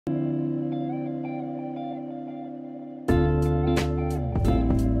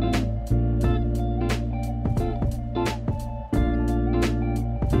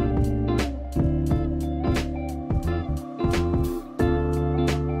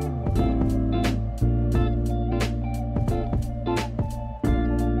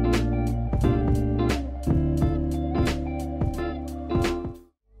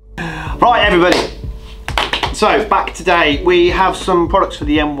everybody, so back today we have some products for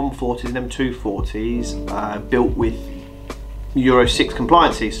the M140's and M240's built with Euro 6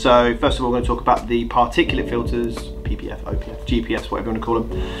 compliances. So first of all we're going to talk about the particulate filters, PPF, OPF, GPFs, whatever you want to call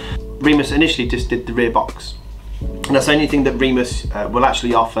them. Remus initially just did the rear box, and that's the only thing that Remus will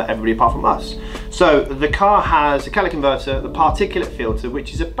actually offer everybody apart from us. So the car has a catalytic converter, the particulate filter,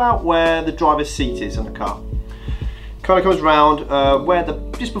 which is about where the driver's seat is on the car. Kind of comes round where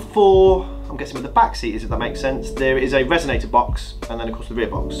just before, I'm guessing where the back seat is, if that makes sense, there is a resonator box, and then of course the rear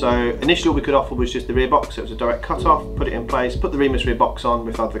box. So initially all we could offer was just the rear box, so it was a direct cut off, put it in place, put the Remus rear box on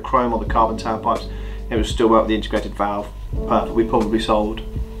with either the chrome or the carbon tailpipes. It was still work with the integrated valve. Perfect. We probably sold,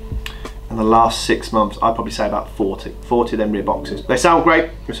 in the last 6 months, I'd probably say about 40 of them rear boxes. They sound great,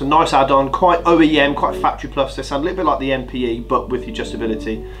 it's a nice add-on, quite OEM, quite factory plus. They sound a little bit like the MPE, but with the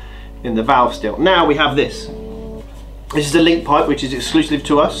adjustability in the valve still. Now we have this. This is a link pipe which is exclusive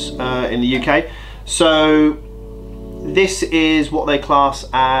to us in the UK. So this is what they class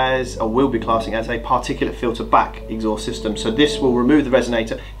as, or will be classing as, a particulate filter back exhaust system. So this will remove the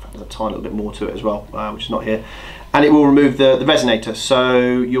resonator. In fact, there's a tiny little bit more to it as well, which is not here. And it will remove the resonator. So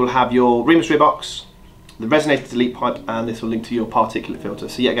you'll have your Remus rear box, the resonator delete pipe, and this will link to your particulate filter.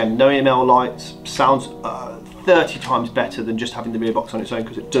 So yet again, no EML lights, sounds 30 times better than just having the rear box on its own,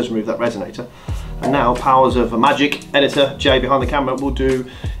 because it does remove that resonator. And now, powers of a magic editor, Jay behind the camera, will do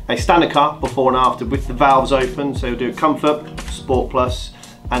a standard car before and after with the valves open. So he'll do Comfort, Sport Plus,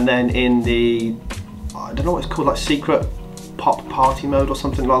 and then in the, I don't know what it's called, like secret pop party mode or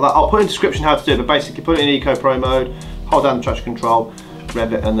something like that. I'll put in the description how to do it, but basically put it in Eco Pro mode, hold down the traction control,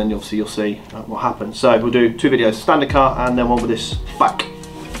 rev it, and then you'll see what happens. So we'll do 2 videos, standard car and then one with this back.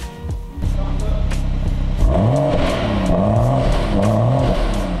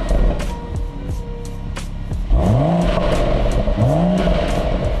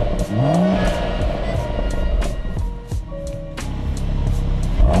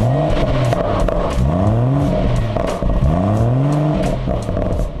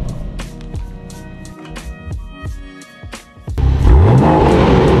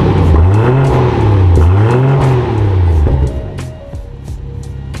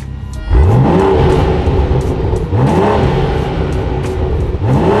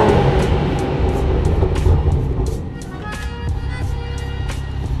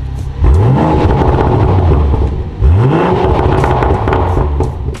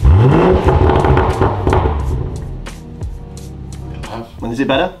 Is it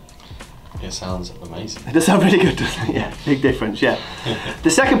better? It sounds amazing. It does sound really good, doesn't it? Yeah, big difference, yeah.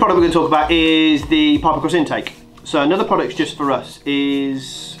 The second product we're going to talk about is the Pipercross intake. So another product just for us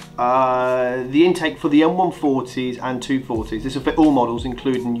is the intake for the M140's and 240's. This will fit all models,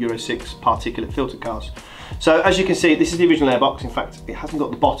 including Euro 6 particulate filter cars. So as you can see, this is the original airbox. In fact, it hasn't got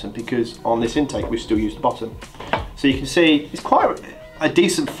the bottom because on this intake we've still used the bottom. So you can see it's quite a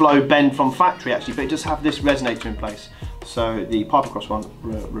decent flow bend from factory actually, but it does have this resonator in place. So the Pipercross one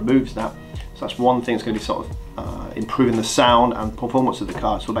removes that. So that's one thing that's going to be sort of improving the sound and performance of the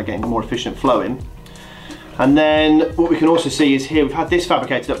car. It's all about getting more efficient flow in. And then what we can also see is here we've had this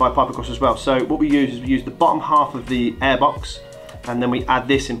fabricated up by Pipercross as well. So what we use is we use the bottom half of the airbox, and then we add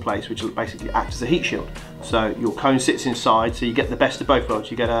this in place, which will basically act as a heat shield. So your cone sits inside, so you get the best of both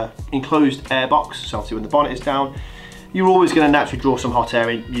worlds. You get a enclosed airbox, so obviously when the bonnet is down, you're always going to naturally draw some hot air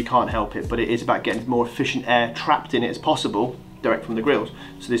in, you can't help it, but it is about getting more efficient air trapped in it as possible, direct from the grills.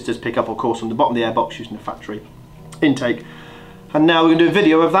 So this does pick up, of course, on the bottom of the airbox using the factory intake. And now we're going to do a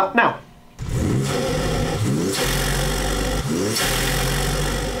video of that now.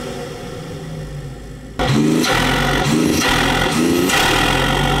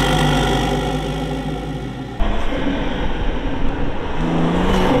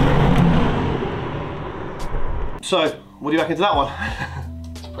 So, what do you reckon to that one?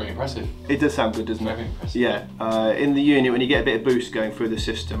 It's pretty impressive. It does sound good, doesn't it? Very impressive. Yeah. In the unit, when you get a bit of boost going through the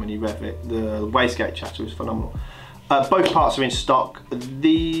system and you rev it, the wastegate chatter is phenomenal. Both parts are in stock.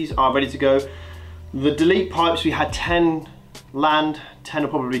 These are ready to go. The delete pipes, we had 10 land, 10 are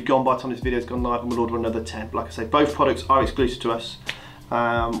probably gone by the time this video's gone live, and we'll order another 10. Like I say, both products are exclusive to us.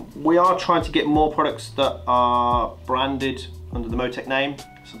 We are trying to get more products that are branded under the Motech name.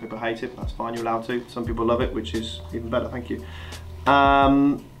 Some people hate it, that's fine, you're allowed to. Some people love it, which is even better, thank you.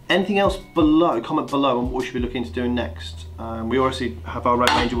 Anything else below, comment below on what we should be looking into doing next. We also have our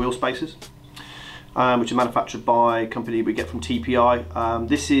Road Ranger wheel spacers, which are manufactured by a company we get from TPI.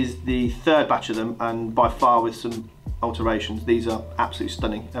 This is the 3rd batch of them, and by far with some alterations. These are absolutely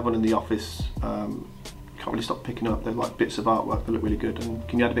stunning. Everyone in the office can't really stop picking up. They're like bits of artwork that look really good. And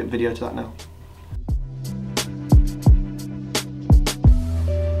can you add a bit of video to that now?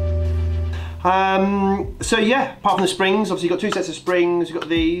 So yeah, apart from the springs, obviously you've got 2 sets of springs, you've got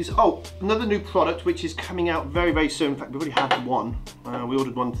these. Oh, another new product which is coming out very, very soon. In fact, we've already had one. We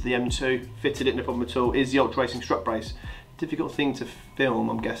ordered one for the M2, fitted it, no problem at all, is the Ultra Racing strut brace. Difficult thing to film,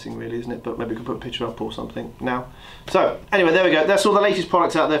 I'm guessing, really, isn't it? But maybe we could put a picture up or something now. So anyway, there we go. That's all the latest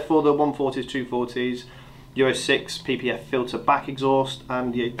products out there for the 140s, 240s, Euro 6 PPF filter back exhaust,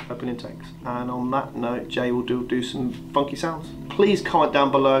 and the open intakes. And on that note, Jay will do some funky sounds. Please comment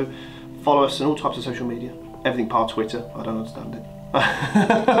down below. Follow us on all types of social media. Everything bar Twitter. I don't understand it.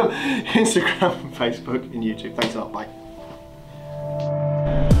 Instagram, Facebook, and YouTube. Thanks a lot. Bye.